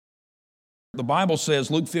The Bible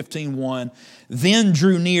says, Luke 15:1, then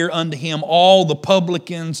drew near unto him all the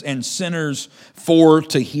publicans and sinners for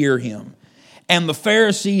to hear him. And the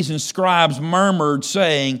Pharisees and scribes murmured,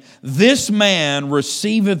 saying, this man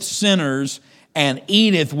receiveth sinners and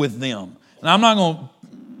eateth with them. And I'm not going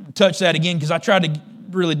to touch that again because I tried to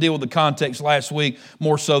really deal with the context last week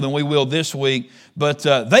more so than we will this week. But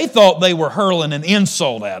they thought they were hurling an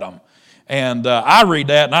insult at him. And I read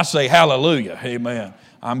that and I say, hallelujah, amen.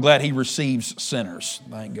 I'm glad he receives sinners.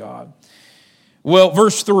 Thank God. Well,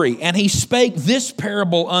 verse 3, and he spake this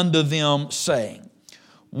parable unto them, saying,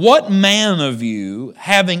 what man of you,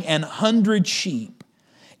 having 100 sheep,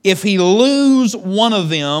 if he lose one of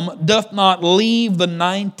them, doth not leave the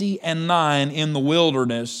 99 in the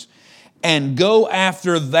wilderness, and go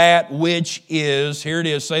after that which is, here it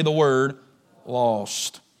is, say the word,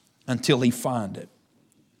 lost, until he find it?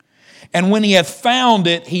 And when he hath found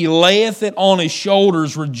it, he layeth it on his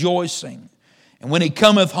shoulders, rejoicing. And when he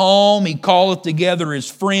cometh home, he calleth together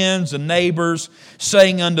his friends and neighbors,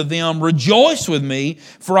 saying unto them, rejoice with me,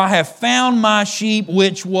 for I have found my sheep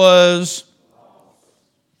which was.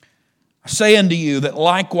 I say unto you that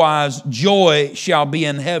likewise joy shall be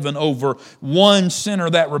in heaven over one sinner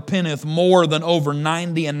that repenteth more than over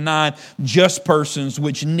 99 just persons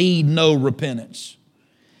which need no repentance.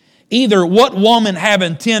 Either what woman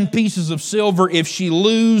having 10 pieces of silver, if she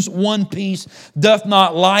lose one piece, doth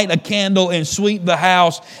not light a candle and sweep the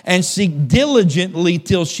house and seek diligently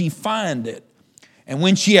till she find it? And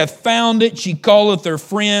when she hath found it, she calleth her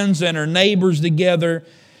friends and her neighbors together,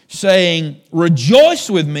 saying, rejoice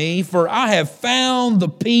with me, for I have found the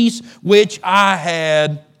piece which I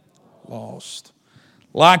had lost.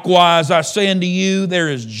 Likewise, I say unto you, there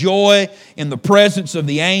is joy in the presence of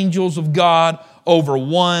the angels of God over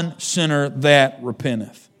one sinner that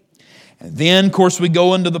repenteth. And then, of course, we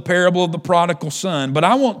go into the parable of the prodigal son. But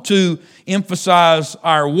I want to emphasize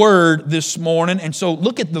our word this morning. And so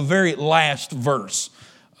look at the very last verse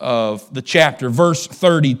of the chapter, verse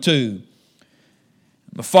 32.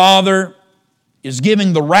 The father is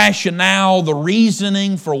giving the rationale, the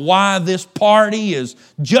reasoning for why this party is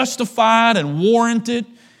justified and warranted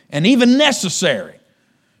and even necessary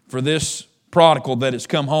for this prodigal that has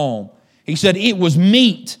come home. He said, it was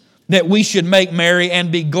meet that we should make merry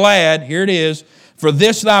and be glad. Here it is. For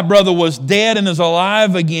this thy brother was dead and is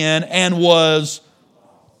alive again, and was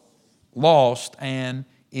lost and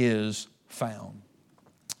is found.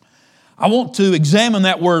 I want to examine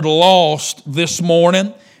that word lost this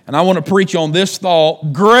morning, and I want to preach on this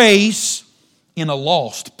thought: grace in a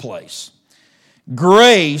lost place.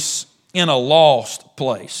 Grace in a lost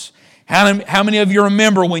place. How many of you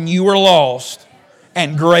remember when you were lost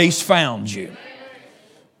and grace found you?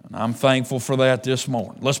 And I'm thankful for that this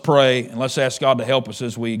morning. Let's pray and let's ask God to help us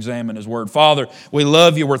as we examine His Word. Father, we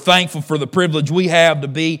love You. We're thankful for the privilege we have to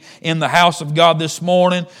be in the house of God this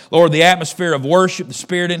morning. Lord, the atmosphere of worship, the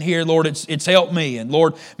Spirit in here, Lord, it's helped me. And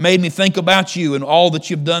Lord, made me think about You and all that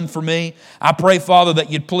You've done for me. I pray, Father,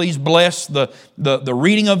 that You'd please bless the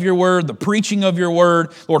reading of Your Word, the preaching of Your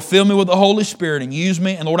Word. Lord, fill me with the Holy Spirit and use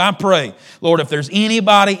me. And Lord, I pray, Lord, if there's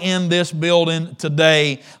anybody in this building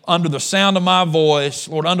today under the sound of my voice,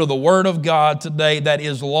 Lord, under the Word of God today that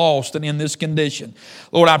is lost and in this condition,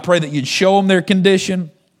 Lord, I pray that You'd show them their condition.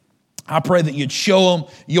 I pray that You'd show them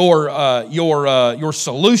your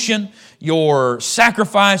solution, your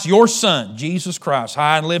sacrifice, Your Son, Jesus Christ,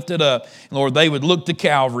 high and lifted up. And Lord, they would look to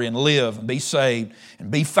Calvary and live and be saved and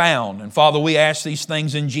be found. And Father, we ask these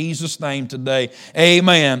things in Jesus' name today.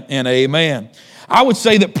 Amen and amen. I would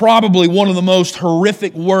say that probably one of the most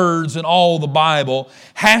horrific words in all the Bible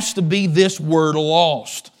has to be this word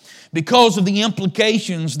lost, because of the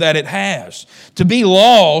implications that it has. To be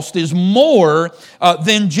lost is more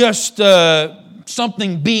than just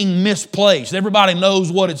something being misplaced. Everybody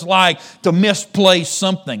knows what it's like to misplace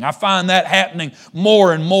something. I find that happening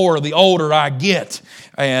more and more the older I get.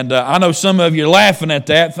 And I know some of you are laughing at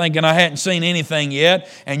that, thinking I hadn't seen anything yet,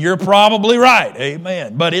 and you're probably right,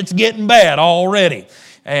 amen. But it's getting bad already.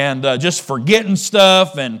 And just forgetting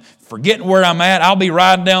stuff and forgetting where I'm at. I'll be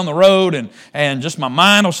riding down the road and just my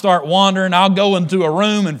mind will start wandering. I'll go into a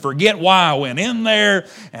room and forget why I went in there,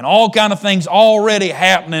 and all kind of things already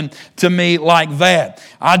happening to me like that.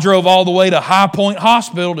 I drove all the way to High Point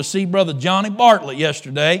Hospital to see Brother Johnny Bartlett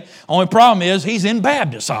yesterday. Only problem is he's in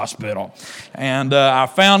Baptist Hospital. And I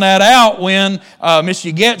found that out when Miss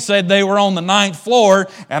Huguette said they were on the 9th floor,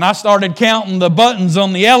 and I started counting the buttons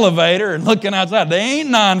on the elevator and looking outside. There ain't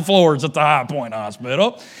 9 floors at the High Point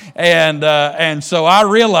Hospital. And so I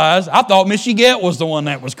realized, I thought Miss Yvette was the one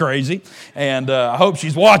that was crazy. And I hope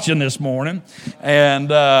she's watching this morning.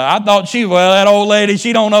 And I thought that old lady,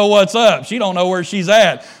 she don't know what's up. She don't know where she's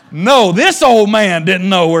at. No, this old man didn't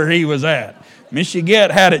know where he was at. Miss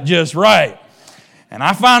Yvette had it just right. And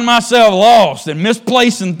I find myself lost and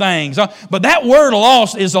misplacing things. But that word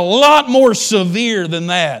lost is a lot more severe than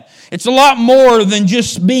that. It's a lot more than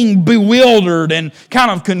just being bewildered and kind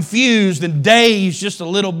of confused and dazed just a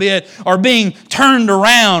little bit, or being turned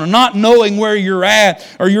around and not knowing where you're at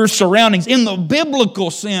or your surroundings. In the biblical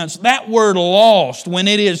sense, that word lost, when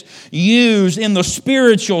it is used in the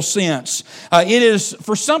spiritual sense, it is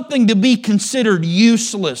for something to be considered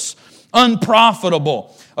useless,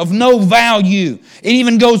 unprofitable, of no value. It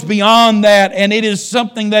even goes beyond that, and it is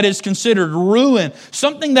something that is considered ruin,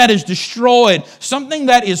 something that is destroyed, something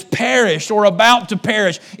that is perished or about to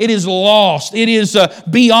perish. It is lost. It is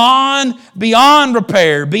beyond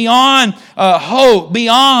repair, beyond hope,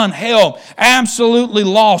 beyond help, absolutely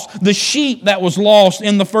lost. The sheep that was lost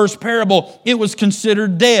in the first parable, it was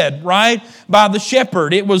considered dead, right, by the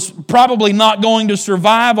shepherd. It was probably not going to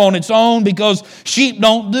survive on its own, because sheep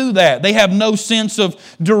don't do that. They have no sense of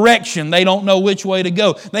direction. They don't know which way to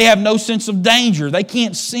go. They have no sense of danger. They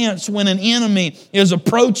can't sense when an enemy is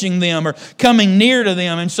approaching them or coming near to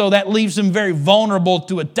them. And so that leaves them very vulnerable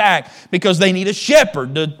to attack, because they need a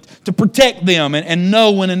shepherd to protect them and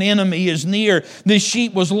know when an enemy is near. This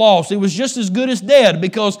sheep was lost. It was just as good as dead,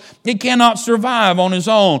 because it cannot survive on its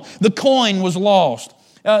own. The coin was lost.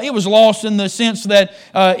 It was lost in the sense that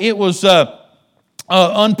it was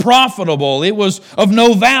unprofitable. It was of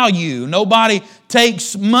no value. Nobody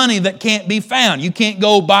takes money that can't be found. You can't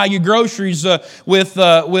go buy your groceries with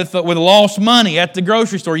lost money at the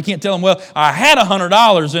grocery store. You can't tell them, well, I had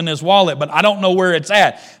 $100 in this wallet, but I don't know where it's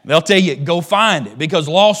at. They'll tell you, go find it, because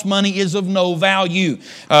lost money is of no value.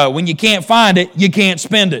 When you can't find it, you can't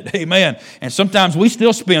spend it. Amen. And sometimes we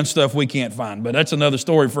still spend stuff we can't find, but that's another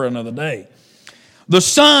story for another day. The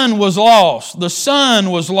son was lost. The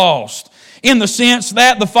son was lost in the sense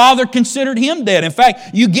that the father considered him dead. In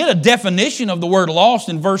fact, you get a definition of the word lost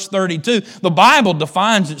in verse 32. The Bible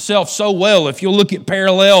defines itself so well. If you look at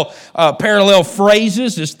parallel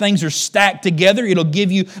phrases, as things are stacked together, it'll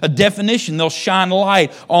give you a definition. They'll shine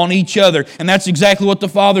light on each other. And that's exactly what the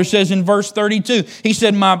father says in verse 32. He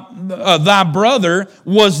said, thy brother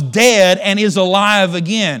was dead and is alive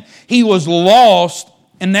again. He was lost,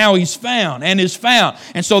 and now he's found, and is found.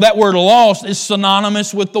 And so that word lost is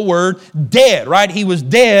synonymous with the word dead, right? He was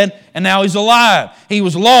dead, and now he's alive. He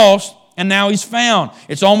was lost, and now he's found.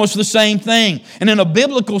 It's almost the same thing. And in a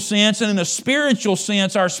biblical sense and in a spiritual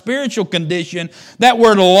sense, our spiritual condition, that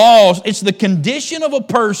word lost, it's the condition of a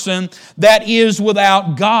person that is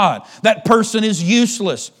without God. That person is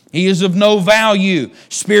useless. He is of no value,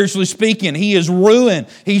 spiritually speaking. He is ruined.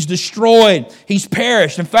 He's destroyed. He's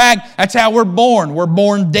perished. In fact, that's how we're born. We're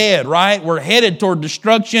born dead, right? We're headed toward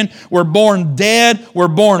destruction. We're born dead. We're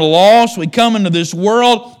born lost. We come into this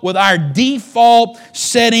world with our default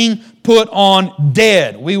setting put on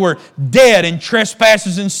dead. We were dead in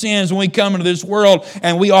trespasses and sins when we come into this world,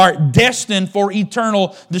 and we are destined for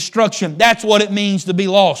eternal destruction. That's what it means to be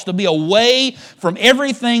lost, to be away from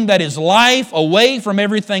everything that is life, away from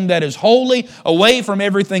everything that is holy, away from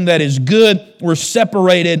everything that is good. We're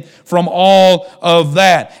separated from all of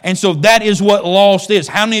that. And so that is what lost is.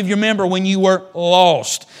 How many of you remember when you were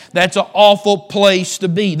lost? That's an awful place to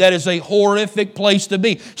be. That is a horrific place to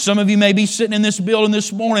be. Some of you may be sitting in this building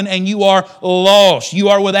this morning and you are lost. You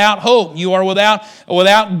are without hope. You are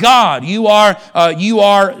without God. You are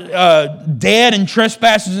dead in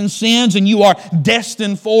trespasses and sins, and you are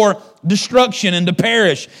destined for destruction and to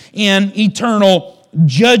perish in eternal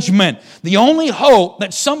judgment. The only hope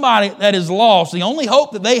that somebody that is lost, the only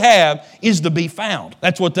hope that they have is to be found.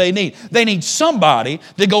 That's what they need. They need somebody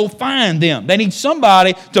to go find them. They need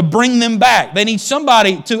somebody to bring them back. They need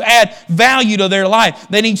somebody to add value to their life.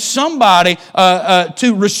 They need somebody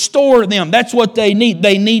to restore them. That's what they need.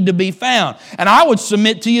 They need to be found. And I would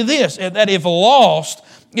submit to you this, that if lost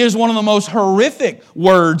is one of the most horrific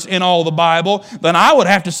words in all the Bible, then I would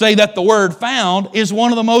have to say that the word found is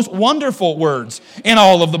one of the most wonderful words in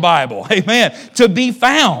all of the Bible. Amen. To be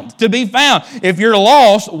found. To be found. If you're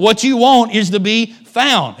lost, what you want is to be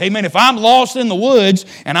found. Amen. If I'm lost in the woods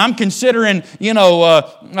and I'm considering,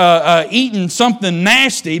 eating something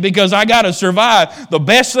nasty because I got to survive, the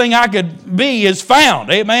best thing I could be is found.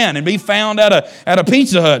 Amen. And be found at a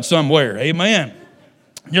Pizza Hut somewhere. Amen.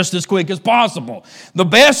 just as quick as possible. The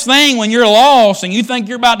best thing when you're lost and you think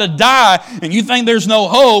you're about to die and you think there's no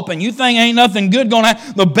hope and you think ain't nothing good going to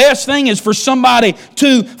happen, the best thing is for somebody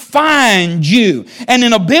to find you. And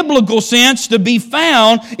in a biblical sense, to be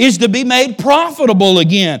found is to be made profitable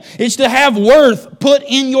again. It's to have worth put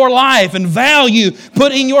in your life and value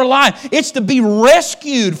put in your life. It's to be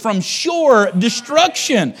rescued from sure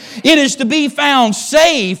destruction. It is to be found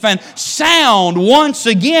safe and sound once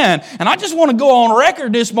again. And I just want to go on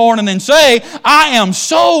record this morning and say, I am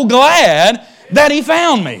so glad that He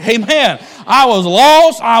found me. Amen. I was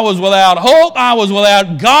lost, I was without hope, I was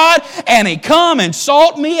without God, and He come and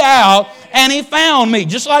sought me out, and He found me.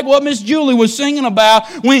 Just like what Miss Julie was singing about,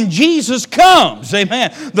 when Jesus comes,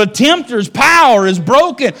 amen. The tempter's power is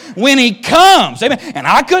broken when He comes, amen. And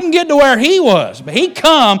I couldn't get to where He was, but He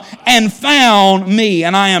come and found me,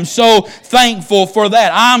 and I am so thankful for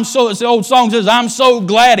that. As the old song says, I'm so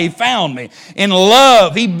glad He found me. In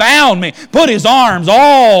love, He bound me, put His arms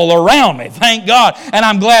all around me, thank God. And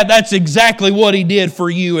I'm glad that's exactly what He did for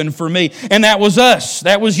you and for me. And that was us.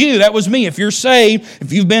 That was you. That was me. If you're saved,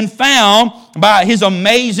 if you've been found by His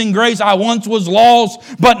amazing grace, I once was lost,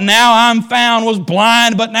 but now I'm found, was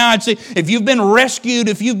blind, but now I see. If you've been rescued,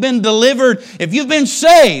 if you've been delivered, if you've been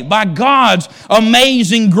saved by God's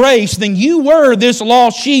amazing grace, then you were this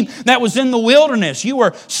lost sheep that was in the wilderness. You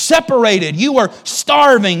were separated. You were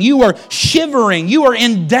starving. You were shivering. You were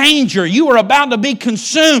in danger. You were about to be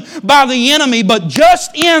consumed by the enemy, but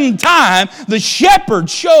just in time, the shepherd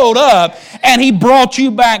showed up and He brought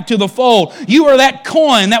you back to the fold. You were that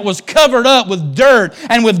coin that was covered up with dirt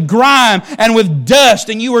and with grime and with dust,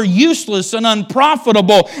 and you were useless and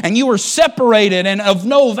unprofitable, and you were separated and of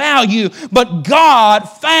no value, but God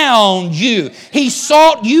found you. He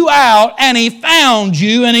sought you out and He found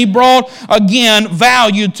you, and He brought again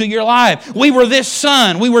value to your life. We were this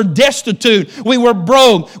son. We were destitute. We were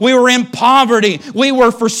broke. We were in poverty. We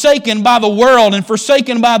were forsaken by the world and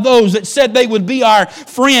forsaken by those that said they would be our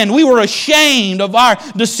friend. We were ashamed of our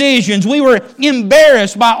decisions. We were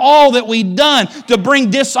embarrassed by all that we'd done to bring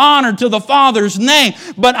dishonor to the Father's name.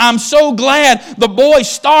 But I'm so glad the boy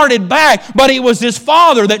started back, but it was his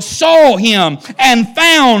father that saw him and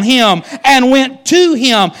found him and went to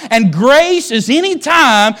him. And grace is any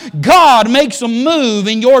time God makes a move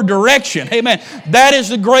in your direction. Amen. That is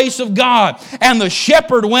the grace of God. And the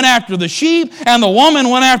shepherd went after the sheep, and the woman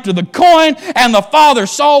went after the coin, and the father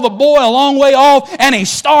saw the boy a long way off, and he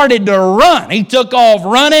started to run. He took off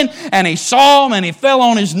running, and he saw him, and he fell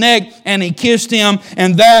on his neck, and he kissed him,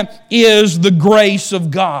 and that is the grace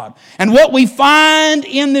of God. And what we find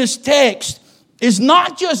in this text is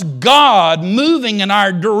not just God moving in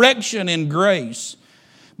our direction in grace,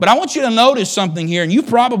 but I want you to notice something here, and you've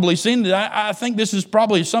probably seen it. I think this is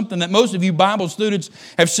probably something that most of you Bible students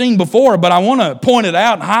have seen before, but I want to point it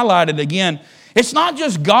out and highlight it again. It's not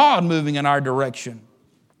just God moving in our direction.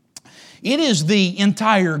 It is the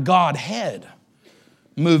entire Godhead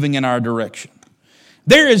moving in our direction.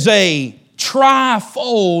 There is a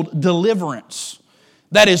trifold deliverance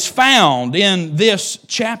that is found in this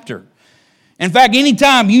chapter. In fact,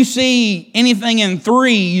 anytime you see anything in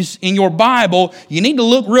threes in your Bible, you need to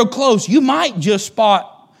look real close. You might just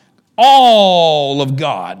spot all of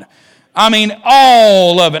God. I mean,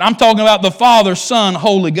 all of it. I'm talking about the Father, Son,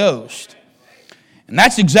 Holy Ghost. And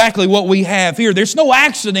that's exactly what we have here. There's no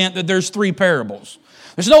accident that there's three parables.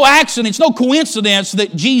 There's no accident, it's no coincidence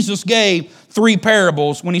that Jesus gave three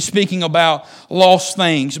parables when He's speaking about lost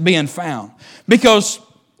things being found. Because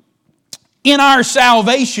in our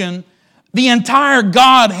salvation, the entire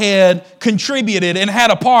Godhead contributed and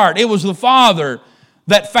had a part. It was the Father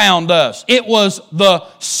that found us. It was the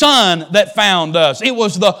Son that found us. It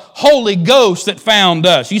was the Holy Ghost that found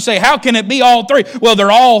us. You say, how can it be all three? Well,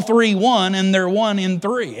 they're all three one, and they're one in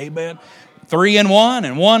three. Amen. 3 in 1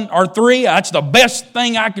 and 1 or 3. That's the best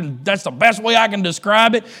way I can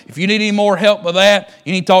describe it. If you need any more help with that,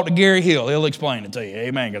 you need to talk to Gary Hill. He'll explain it to you.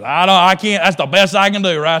 Amen. Because I can't, that's the best I can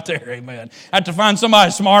do right there. Amen. I have to find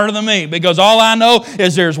somebody smarter than me, because all I know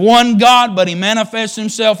is there's one God, but He manifests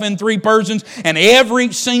Himself in three persons, and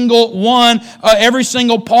every single one, every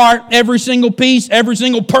single part, every single piece, every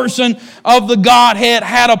single person of the Godhead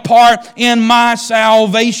had a part in my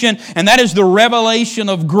salvation, and that is the revelation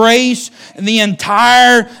of grace. The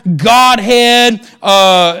entire Godhead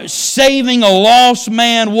saving a lost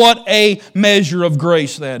man. What a measure of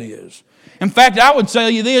grace that is. In fact, I would tell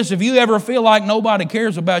you this: if you ever feel like nobody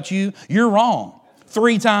cares about you, you're wrong.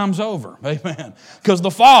 3 times over. Amen. Because the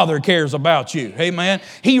Father cares about you. Amen.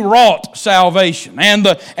 He wrought salvation.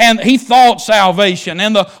 And He thought salvation.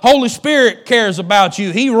 And the Holy Spirit cares about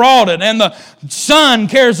you. He wrought it. And the Son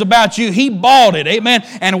cares about you. He bought it. Amen.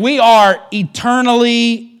 And we are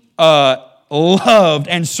eternally loved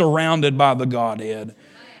and surrounded by the Godhead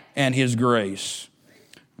and His grace.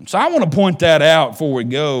 So I want to point that out before we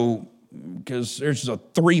go, because there's a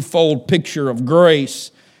threefold picture of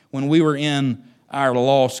grace when we were in our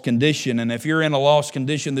lost condition. And if you're in a lost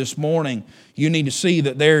condition this morning, you need to see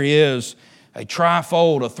that there is a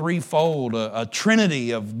trifold, a threefold, a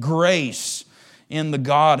trinity of grace in the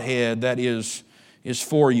Godhead that is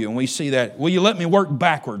for you. And we see that. Will you let me work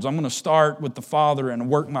backwards? I'm going to start with the Father and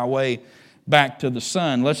work my way back to the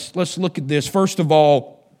Son. Let's look at this. First of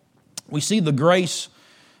all, we see the grace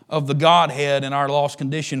of the Godhead in our lost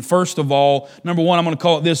condition. First of all, number one, I'm going to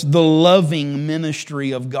call it this, the loving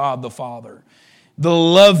ministry of God the Father. The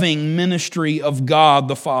loving ministry of God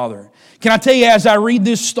the Father. Can I tell you, as I read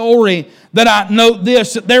this story, that I note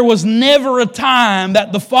this, that there was never a time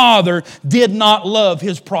that the Father did not love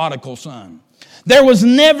His prodigal son. There was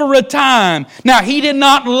never a time. Now, He did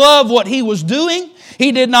not love what he was doing.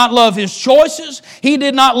 He did not love his choices. He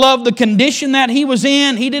did not love the condition that he was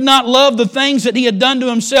in. He did not love the things that he had done to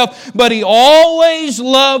himself. But He always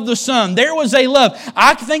loved the Son. There was a love.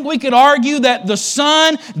 I think we could argue that the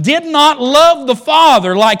Son did not love the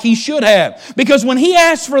Father like he should have. Because when He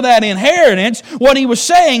asked for that inheritance, what He was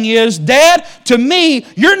saying is, Dad, to me,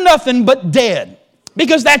 you're nothing but dead.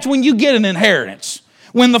 Because that's when you get an inheritance.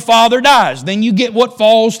 When the Father dies, then you get what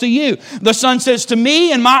falls to you. The Son says, to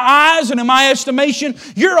me, in my eyes and in my estimation,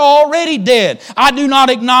 you're already dead. I do not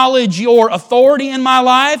acknowledge your authority in my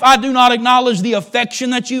life. I do not acknowledge the affection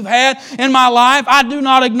that you've had in my life. I do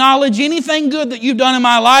not acknowledge anything good that you've done in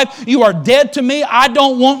my life. You are dead to me. I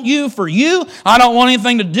don't want you for you. I don't want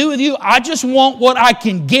anything to do with you. I just want what I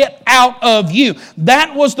can get out of you.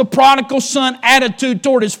 That was the prodigal son attitude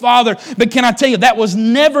toward his father. But can I tell you, that was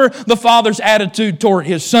never the Father's attitude toward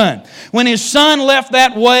his son. When his son left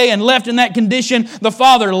that way and left in that condition, the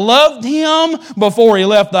Father loved him before he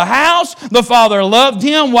left the house. The Father loved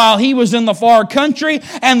him while he was in the far country.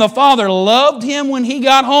 And the Father loved him when he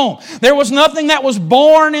got home. There was nothing that was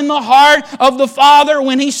born in the heart of the Father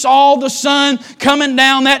when He saw the Son coming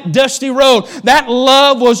down that dusty road. That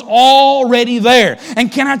love was already there.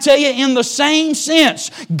 And can I tell you, in the same sense,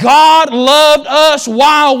 God loved us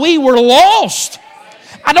while we were lost.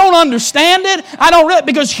 I don't understand it. I don't,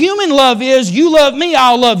 because human love is, you love me,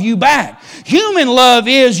 I'll love you back. Human love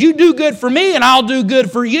is, you do good for me and I'll do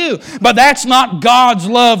good for you. But that's not God's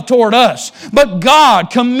love toward us. But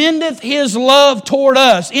God commendeth His love toward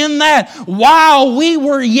us in that while we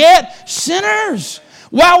were yet sinners,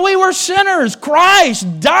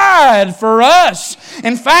 Christ died for us.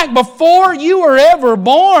 In fact, before you were ever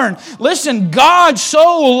born, listen, God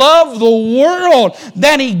so loved the world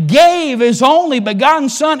that He gave His only begotten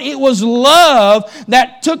Son. It was love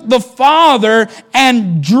that took the Father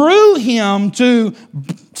and drew Him to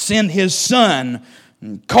send His Son,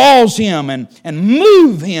 and cause Him and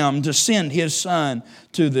move Him to send His Son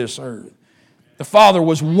to this earth. The Father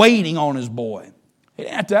was waiting on His boy.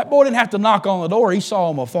 That boy didn't have to knock on the door. He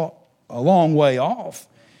saw him a long way off.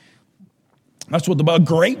 That's what a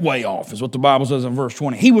great way off is what the Bible says in verse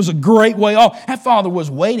 20. He was a great way off. That father was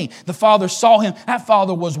waiting. The Father saw him. That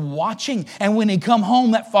father was watching. And when he come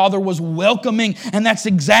home, that father was welcoming. And that's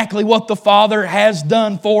exactly what the Father has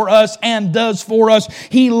done for us and does for us.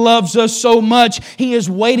 He loves us so much. He is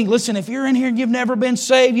waiting. Listen, if you're in here and you've never been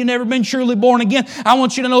saved, you've never been truly born again, I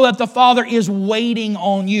want you to know that the Father is waiting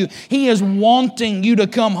on you. He is wanting you to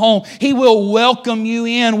come home. He will welcome you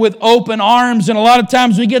in with open arms. And a lot of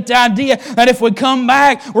times we get the idea that if we come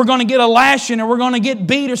back, we're going to get a lashing or we're going to get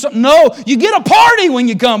beat or something. No, you get a party when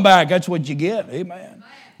you come back. That's what you get. Amen.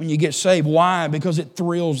 When you get saved. Why? Because it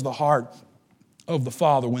thrills the heart of the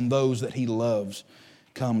Father when those that He loves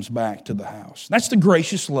comes back to the house. That's the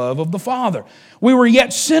gracious love of the Father. We were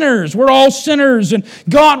yet sinners. We're all sinners, and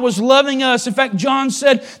God was loving us. In fact, John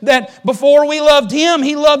said that before we loved Him,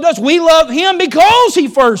 He loved us. We love Him because He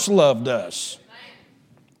first loved us.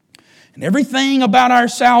 And everything about our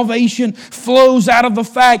salvation flows out of the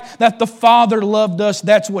fact that the Father loved us.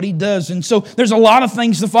 That's what He does. And so there's a lot of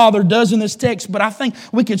things the Father does in this text, but I think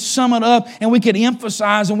we could sum it up and we could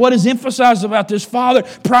emphasize. And what is emphasized about this Father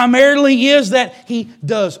primarily is that He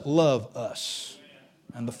does love us.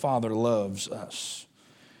 And the Father loves us.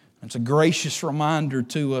 It's a gracious reminder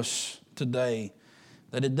to us today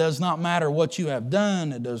that it does not matter what you have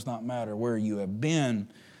done. It does not matter where you have been.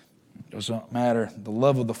 It does not matter. The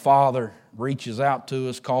love of the Father reaches out to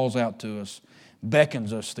us, calls out to us,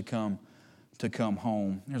 beckons us to come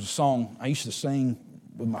home. There's a song I used to sing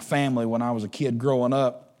with my family when I was a kid growing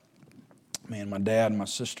up. Man, my dad and my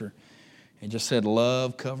sister, it just said,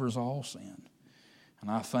 love covers all sin. And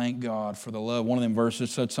I thank God for the love. One of them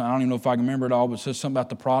verses said, I don't even know if I can remember it all, but it says something about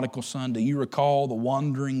the prodigal son. Do you recall the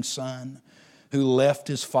wandering son who left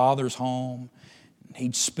his father's home?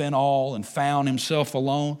 He'd spent all and found himself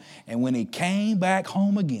alone. And when he came back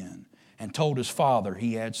home again and told his father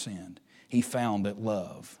he had sinned, he found that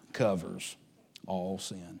love covers all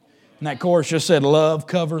sin. And that chorus just said, love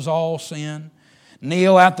covers all sin.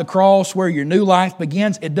 Kneel at the cross where your new life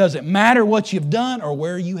begins. It doesn't matter what you've done or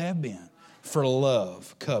where you have been, for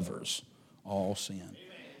love covers all sin.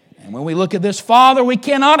 And when we look at this Father, we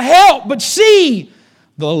cannot help but see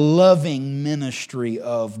the loving ministry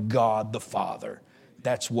of God the Father.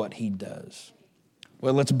 That's what He does.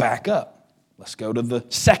 Well, let's back up. Let's go to the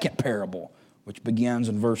second parable, which begins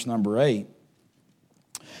in verse number 8.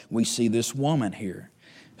 We see this woman here.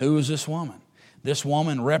 Who is this woman? This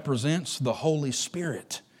woman represents the Holy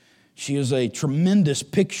Spirit. She is a tremendous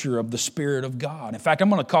picture of the Spirit of God. In fact, I'm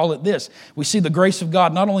going to call it this. We see the grace of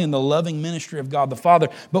God not only in the loving ministry of God the Father,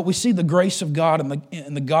 but we see the grace of God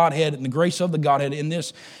in the Godhead and the grace of the Godhead in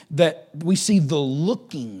this, that we see the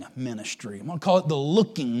looking ministry. I'm going to call it the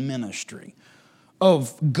looking ministry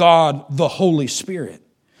of God the Holy Spirit.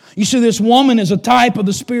 You see, this woman is a type of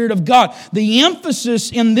the Spirit of God. The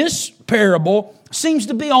emphasis in this parable seems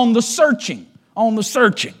to be on the searching.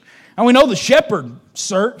 And we know the shepherd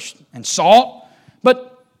searched and sought,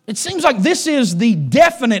 but it seems like this is the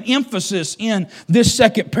definite emphasis in this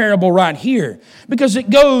second parable right here, because it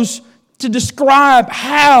goes to describe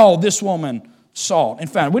how this woman sought. In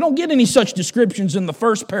fact, we don't get any such descriptions in the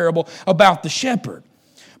first parable about the shepherd.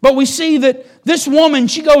 But we see that this woman,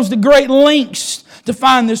 she goes to great lengths to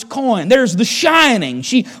find this coin. There's the shining.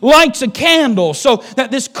 She lights a candle so that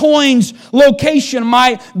this coin's location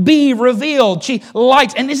might be revealed. She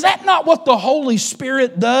lights. And is that not what the Holy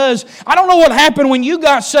Spirit does? I don't know what happened when you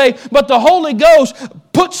got saved, but the Holy Ghost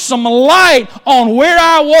put some light on where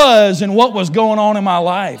I was and what was going on in my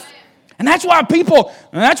life. And that's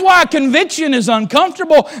why conviction is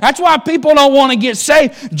uncomfortable. That's why people don't want to get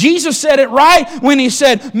saved. Jesus said it right when He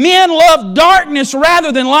said, men love darkness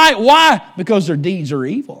rather than light. Why? Because their deeds are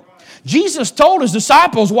evil. Jesus told His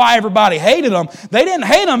disciples why everybody hated Him. They didn't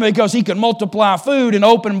hate Him because He could multiply food and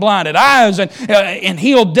open blinded eyes and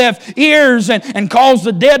heal deaf ears and cause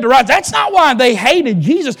the dead to rise. That's not why they hated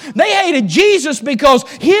Jesus. They hated Jesus because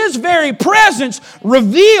His very presence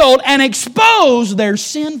revealed and exposed their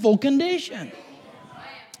sinful condition.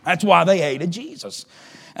 That's why they hated Jesus.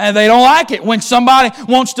 And they don't like it when somebody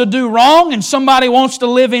wants to do wrong and somebody wants to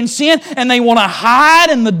live in sin and they want to hide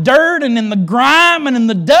in the dirt and in the grime and in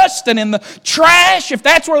the dust and in the trash. If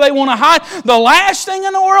that's where they want to hide, the last thing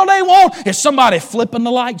in the world they want is somebody flipping the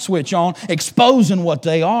light switch on, exposing what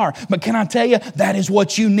they are. But can I tell you, that is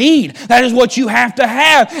what you need. That is what you have to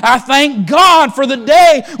have. I thank God for the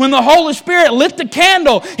day when the Holy Spirit lit the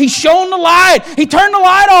candle. He shone the light. He turned the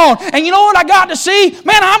light on. And you know what I got to see?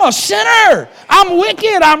 Man, I'm a sinner. I'm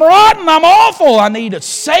wicked. I'm rotten. I'm awful. I need a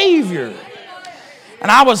Savior.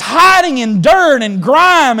 And I was hiding in dirt and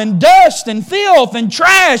grime and dust and filth and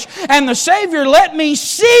trash. And the Savior let me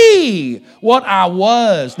see what I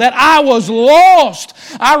was. That I was lost.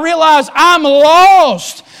 I realized I'm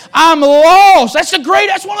lost. I'm lost. That's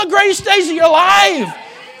one of the greatest days of your life.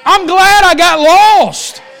 I'm glad I got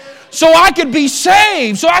lost, so I could be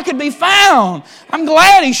saved, so I could be found. I'm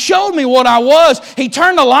glad He showed me what I was. He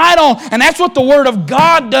turned the light on, and that's what the Word of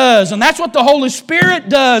God does, and that's what the Holy Spirit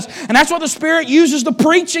does, and that's what the Spirit uses the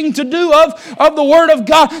preaching to do of the Word of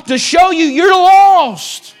God, to show you you're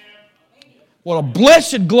lost. What a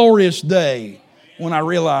blessed, glorious day when I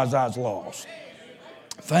realized I was lost.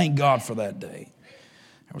 Thank God for that day.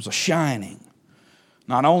 There was a shining.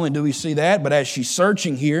 Not only do we see that, but as she's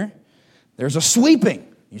searching here, there's a sweeping.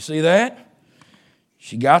 You see that?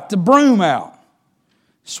 She got the broom out,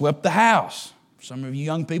 swept the house. Some of you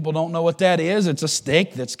young people don't know what that is. It's a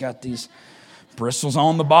stick that's got these bristles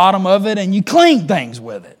on the bottom of it, and you clean things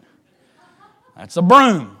with it. That's a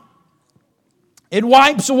broom. It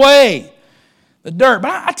wipes away the dirt.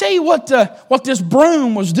 But I tell you what this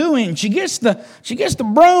broom was doing. She gets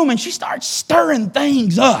the broom and she starts stirring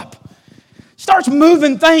things up. Starts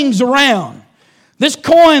moving things around. This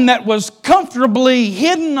coin that was comfortably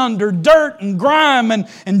hidden under dirt and grime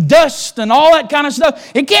and dust and all that kind of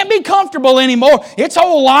stuff, it can't be comfortable anymore. Its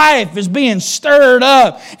whole life is being stirred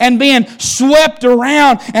up and being swept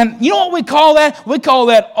around. And you know what we call that? We call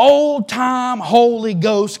that old-time Holy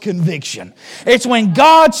Ghost conviction. It's when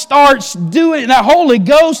God starts doing, that Holy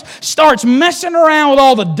Ghost starts messing around with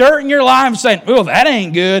all the dirt in your life and saying, oh, that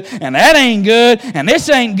ain't good, and that ain't good, and this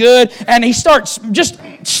ain't good. And He starts just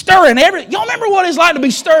stirring everything. Y'all remember what it's like to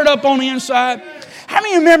be stirred up on the inside? How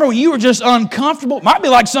many remember when you were just uncomfortable? It might be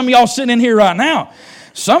like some of y'all sitting in here right now.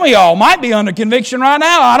 Some of y'all might be under conviction right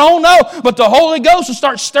now. I don't know. But the Holy Ghost will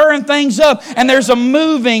start stirring things up. And there's a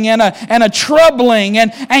moving and a troubling.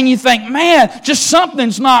 And you think, man, just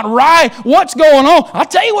something's not right. What's going on? I'll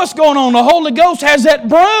tell you what's going on. The Holy Ghost has that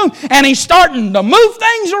broom. And He's starting to move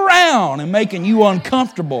things around and making you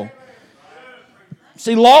uncomfortable.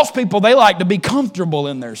 See, lost people, they like to be comfortable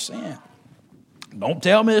in their sin. Don't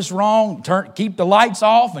tell me it's wrong. Keep the lights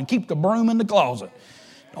off and keep the broom in the closet.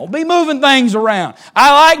 Don't be moving things around.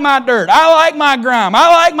 I like my dirt. I like my grime. I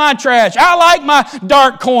like my trash. I like my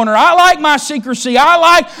dark corner. I like my secrecy. I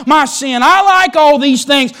like my sin. I like all these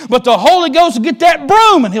things. But the Holy Ghost will get that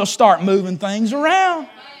broom and He'll start moving things around.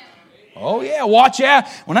 Oh yeah, watch out.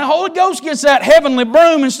 When that Holy Ghost gets that heavenly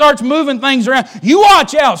broom and starts moving things around, you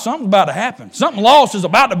watch out. Something's about to happen. Something lost is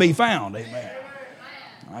about to be found. Amen.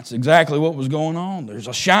 That's exactly what was going on. There's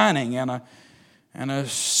a shining and a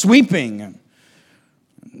sweeping. And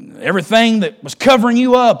everything that was covering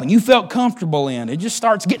you up and you felt comfortable in, it just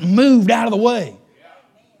starts getting moved out of the way.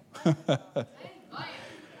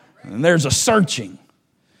 And there's a searching.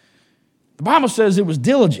 The Bible says it was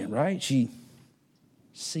diligent, right? She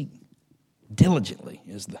seeked. Diligently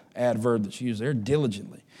is the adverb that's used there,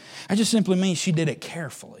 diligently. That just simply means she did it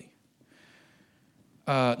carefully.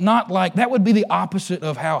 Not like, that would be the opposite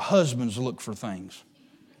of how husbands look for things.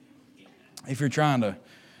 If you're trying to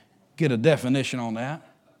get a definition on that.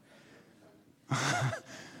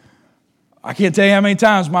 I can't tell you how many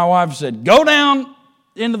times my wife said, go down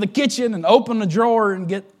into the kitchen and open the drawer and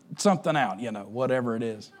get something out, whatever it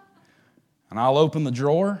is. And I'll open the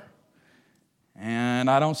drawer and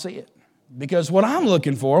I don't see it. Because what I'm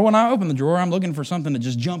looking for, when I open the drawer, I'm looking for something to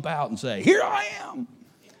just jump out and say, here I am.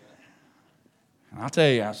 And I'll tell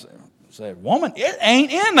you, I said, woman, it ain't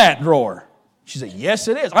in that drawer. She said, yes,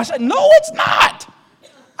 it is. I said, no, it's not.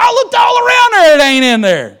 I looked all around there, it ain't in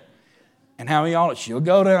there. And how many of y'all, she'll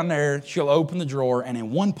go down there, she'll open the drawer, and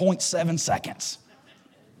in 1.7 seconds,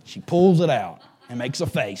 she pulls it out and makes a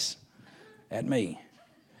face at me.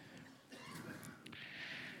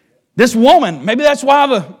 This woman, maybe that's why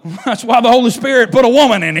the Holy Spirit put a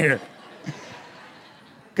woman in here.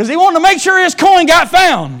 Because He wanted to make sure his coin got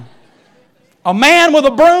found. A man with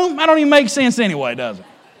a broom, that don't even make sense anyway, does it?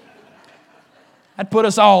 That'd put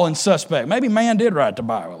us all in suspect. Maybe man did write the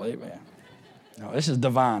Bible. Amen. No, this is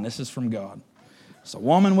divine. This is from God. It's a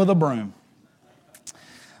woman with a broom.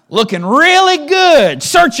 Looking really good,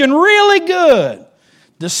 searching really good,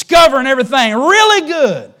 discovering everything really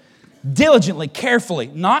good. Diligently, carefully,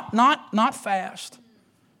 not fast.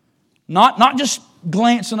 Not just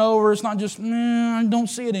glancing over. It's not just, I don't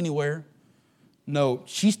see it anywhere. No,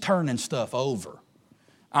 she's turning stuff over.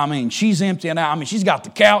 She's emptying out. She's got the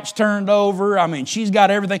couch turned over. She's got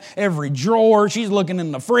everything, every drawer. She's looking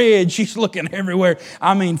in the fridge. She's looking everywhere.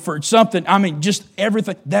 For something. Just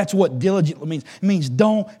everything. That's what diligently means. It means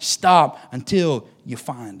don't stop until you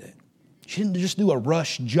find it. She didn't just do a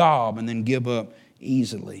rush job and then give up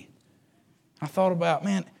easily. I thought about,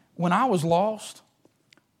 when I was lost,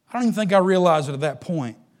 I don't even think I realized it at that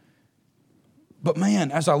point. But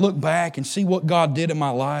as I look back and see what God did in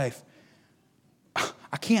my life,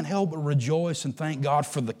 I can't help but rejoice and thank God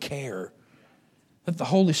for the care that the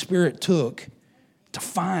Holy Spirit took to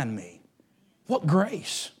find me. What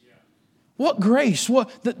grace. What grace.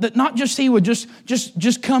 That not just He would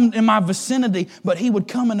just come in my vicinity, but He would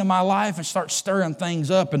come into my life and start stirring things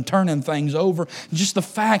up and turning things over. Just the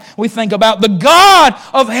fact we think about the God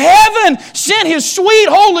of heaven sent His sweet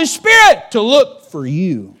Holy Spirit to look for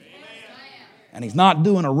you. And He's not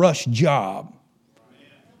doing a rush job.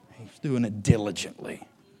 He's doing it diligently,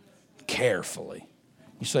 carefully.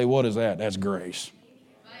 You say, what is that? That's grace.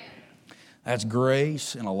 That's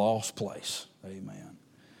grace in a lost place. Amen.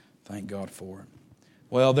 Thank God for it.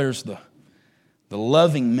 Well, there's the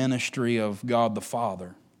loving ministry of God the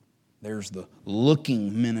Father. There's the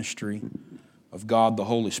looking ministry of God the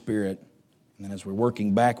Holy Spirit. And then as we're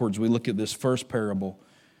working backwards, we look at this first parable,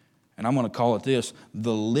 and I'm going to call it this,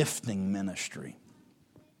 the lifting ministry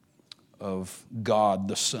of God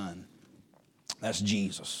the Son. That's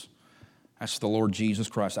Jesus. That's the Lord Jesus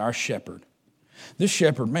Christ, our shepherd. This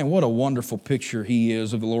shepherd, man, what a wonderful picture he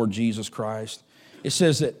is of the Lord Jesus Christ. It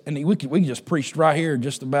says that, and we just preached right here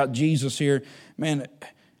just about Jesus here. Man, it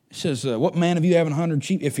says, what man of you having 100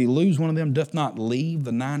 sheep, if he lose one of them, doth not leave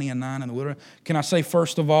the 99 in the wilderness? Can I say,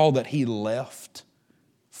 first of all, that he left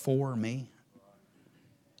for me?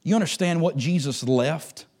 You understand what Jesus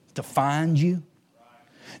left to find you?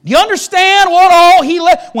 Do you understand what all he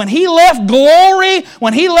left? When he left glory,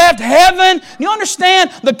 when he left heaven, do you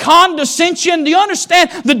understand the condescension? Do you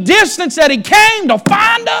understand the distance that he came to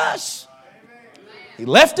find us? He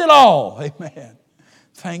left it all. Amen.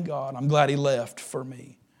 Thank God. I'm glad he left for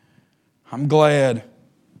me. I'm glad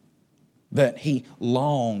that he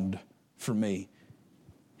longed for me.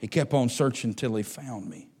 He kept on searching till he found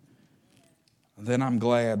me. Then I'm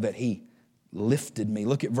glad that he lifted me.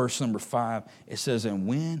 Look at verse number 5. It says, and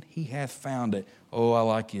when he hath found it. Oh, I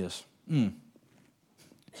like this. Y'all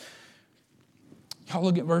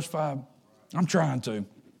look at verse 5. I'm trying to.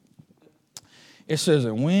 It says,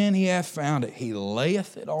 and when he hath found it, he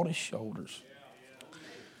layeth it on his shoulders.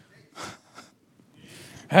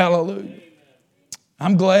 Hallelujah.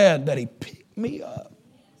 I'm glad that he picked me up.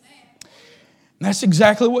 And that's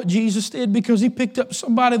exactly what Jesus did, because he picked up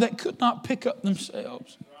somebody that could not pick up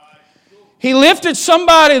themselves. He lifted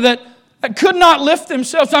somebody that could not lift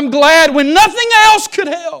themselves. I'm glad when nothing else could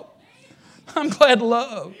help. I'm glad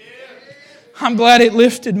love. I'm glad it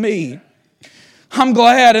lifted me. I'm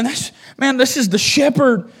glad. And this is the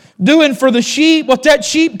shepherd doing for the sheep what that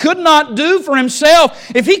sheep could not do for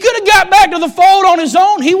himself. If he could have got back to the fold on his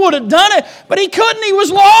own, he would have done it. But he couldn't. He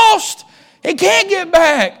was lost. He can't get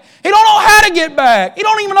back. He don't know how to get back. He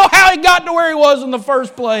don't even know how he got to where he was in the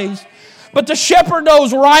first place. But the shepherd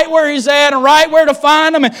knows right where he's at and right where to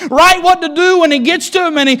find him and right what to do when he gets to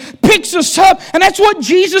him, and he picks us up. And that's what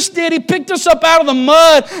Jesus did. He picked us up out of the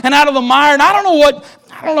mud and out of the mire. And I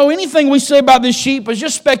don't know anything we say about this sheep. It's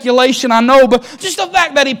just speculation, I know. But just the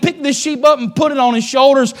fact that he picked this sheep up and put it on his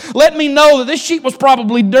shoulders let me know that this sheep was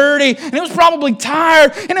probably dirty and it was probably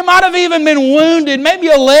tired and it might have even been wounded. Maybe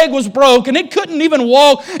a leg was broken. It couldn't even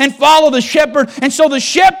walk and follow the shepherd. And so the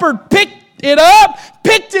shepherd picked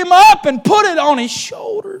him up and put it on his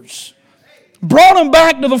shoulders. Brought him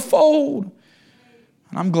back to the fold.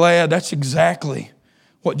 And I'm glad that's exactly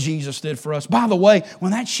what Jesus did for us. By the way,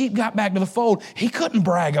 when that sheep got back to the fold, he couldn't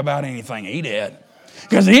brag about anything he did,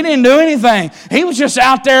 because he didn't do anything. He was just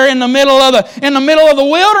out there in the middle of the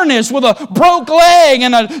wilderness with a broke leg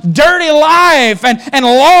and a dirty life and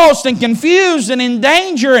lost and confused and in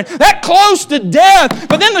danger and that close to death.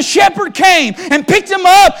 But then the shepherd came and picked him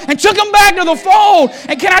up and took him back to the fold.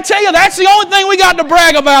 And can I tell you, that's the only thing we got to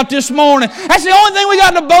brag about this morning. That's the only thing we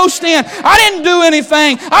got to boast in. I didn't do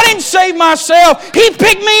anything. I didn't save myself. He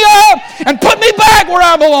picked me up and put me back where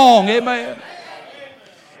I belong. Amen.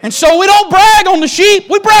 And so we don't brag on the sheep,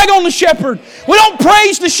 we brag on the shepherd. We don't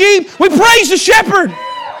praise the sheep, we praise the shepherd.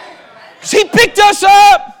 Because he picked us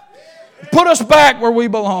up, put us back where we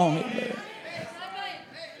belong.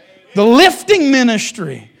 The lifting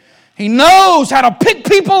ministry. He knows how to pick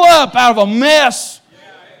people up out of a mess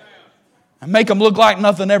and make them look like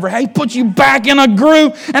nothing ever. He puts you back in a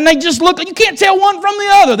group and they just look, you can't tell one from the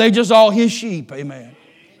other. They're just all his sheep. Amen.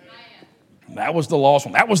 That was the lost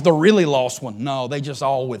one. That was the really lost one. No, they just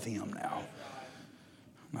all with him now.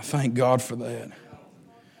 I thank God for that.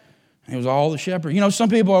 He was all the shepherd. Some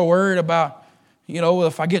people are worried about,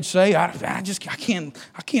 if I get saved, I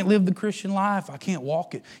can't live the Christian life. I can't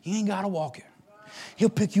walk it. You ain't got to walk it. He'll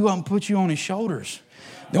pick you up and put you on his shoulders.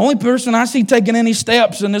 The only person I see taking any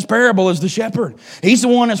steps in this parable is the shepherd. He's the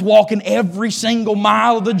one that's walking every single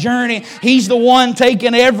mile of the journey. He's the one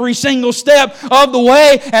taking every single step of the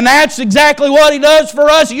way. And that's exactly what he does for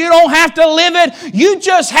us. You don't have to live it. You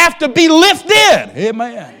just have to be lifted.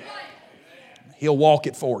 Amen. He'll walk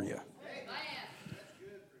it for you.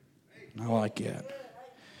 I like that.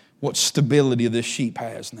 What stability this sheep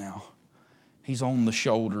has now. He's on the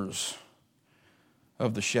shoulders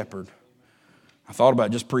of the shepherd. I thought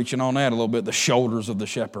about just preaching on that a little bit. The shoulders of the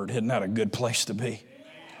shepherd. Isn't that a good place to be?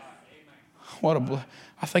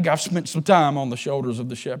 I think I've spent some time on the shoulders of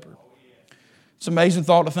the shepherd. It's an amazing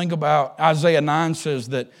thought to think about. Isaiah 9 says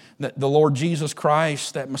that the Lord Jesus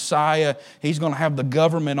Christ, that Messiah, he's going to have the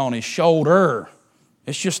government on his shoulder.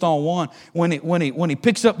 It's just on one. When he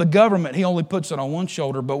picks up the government, he only puts it on one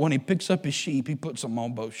shoulder. But when he picks up his sheep, he puts them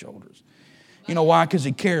on both shoulders. You know why? Because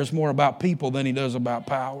he cares more about people than he does about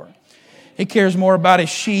power. He cares more about his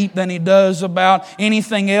sheep than he does about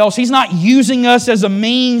anything else. He's not using us as a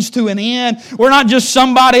means to an end. We're not just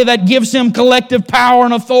somebody that gives him collective power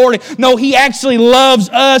and authority. No, he actually loves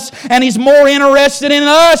us, and he's more interested in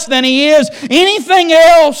us than he is anything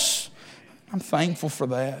else. I'm thankful for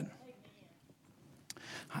that.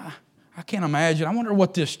 I can't imagine. I wonder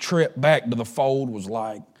what this trip back to the fold was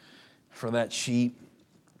like for that sheep.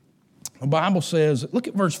 The Bible says, look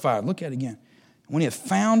at verse 5. Look at it again. When he had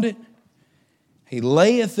found it, he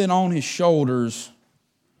layeth it on his shoulders,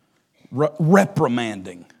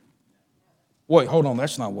 reprimanding. Wait, hold on.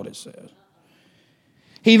 That's not what it says.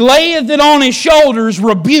 He layeth it on his shoulders,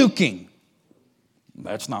 rebuking.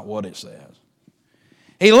 That's not what it says.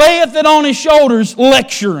 He layeth it on his shoulders,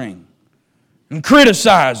 lecturing and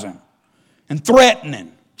criticizing and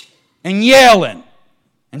threatening and yelling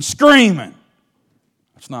and screaming.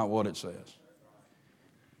 That's not what it says.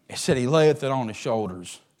 It said he layeth it on his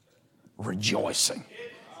shoulders, rejoicing.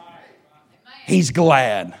 He's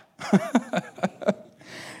glad.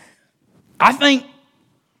 I think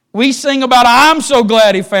we sing about, I'm so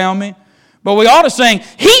glad he found me, but we ought to sing,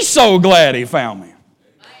 he's so glad he found me.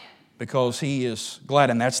 Because he is glad,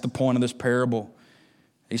 and that's the point of this parable.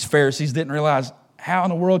 These Pharisees didn't realize, how in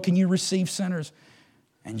the world can you receive sinners?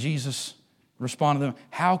 And Jesus responded to them,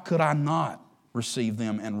 how could I not receive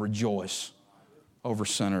them and rejoice over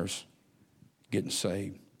sinners getting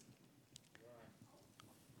saved?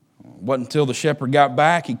 It wasn't until the shepherd got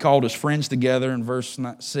back, he called his friends together in verse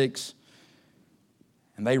 6.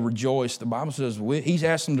 And they rejoiced. The Bible says he's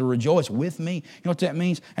asked them to rejoice with me. You know what that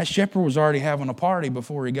means? That shepherd was already having a party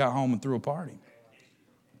before he got home and threw a party.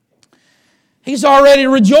 He's already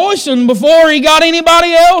rejoicing before he got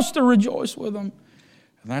anybody else to rejoice with him.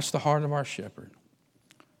 And that's the heart of our shepherd.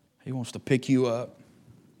 He wants to pick you up.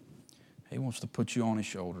 He wants to put you on his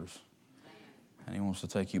shoulders. And he wants to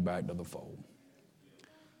take you back to the fold.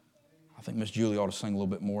 I think Miss Julie ought to sing a little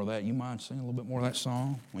bit more of that. You mind singing a little bit more of that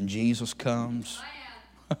song? When Jesus comes.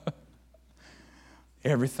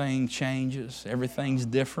 Everything changes. Everything's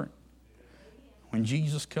different. When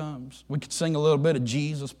Jesus comes. We could sing a little bit of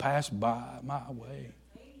Jesus passed by my way.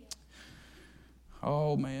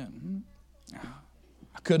 Oh, man.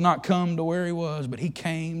 I could not come to where he was, but he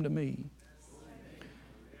came to me.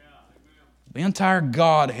 The entire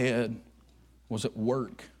Godhead was at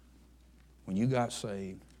work when you got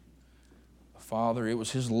saved. The Father, it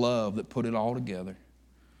was his love that put it all together.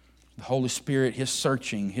 The Holy Spirit, his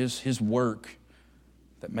searching, his work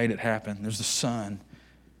that made it happen. There's the Son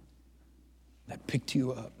that picked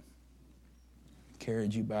you up,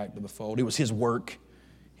 carried you back to the fold. It was his work,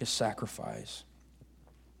 his sacrifice.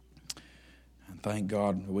 And thank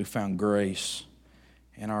God that we found grace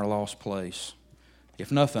in our lost place.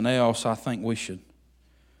 If nothing else, I think we should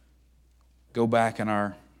go back in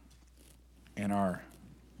our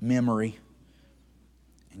memory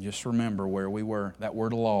and just remember where we were. That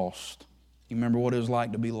word lost. You remember what it was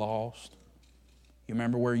like to be lost? You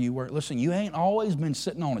remember where you were? Listen, you ain't always been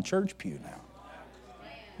sitting on a church pew now.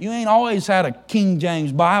 You ain't always had a King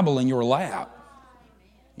James Bible in your lap.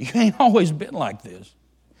 You ain't always been like this.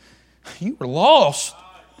 You were lost.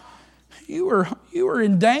 You were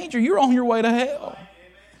in danger. You were on your way to hell.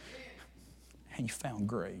 And you found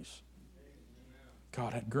grace.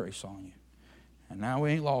 God had grace on you. And now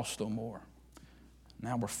we ain't lost no more.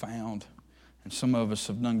 Now we're found. And some of us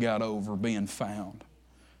have done got over being found.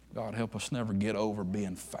 God help us never get over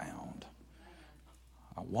being found.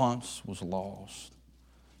 I once was lost,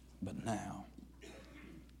 but now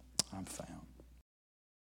I'm found.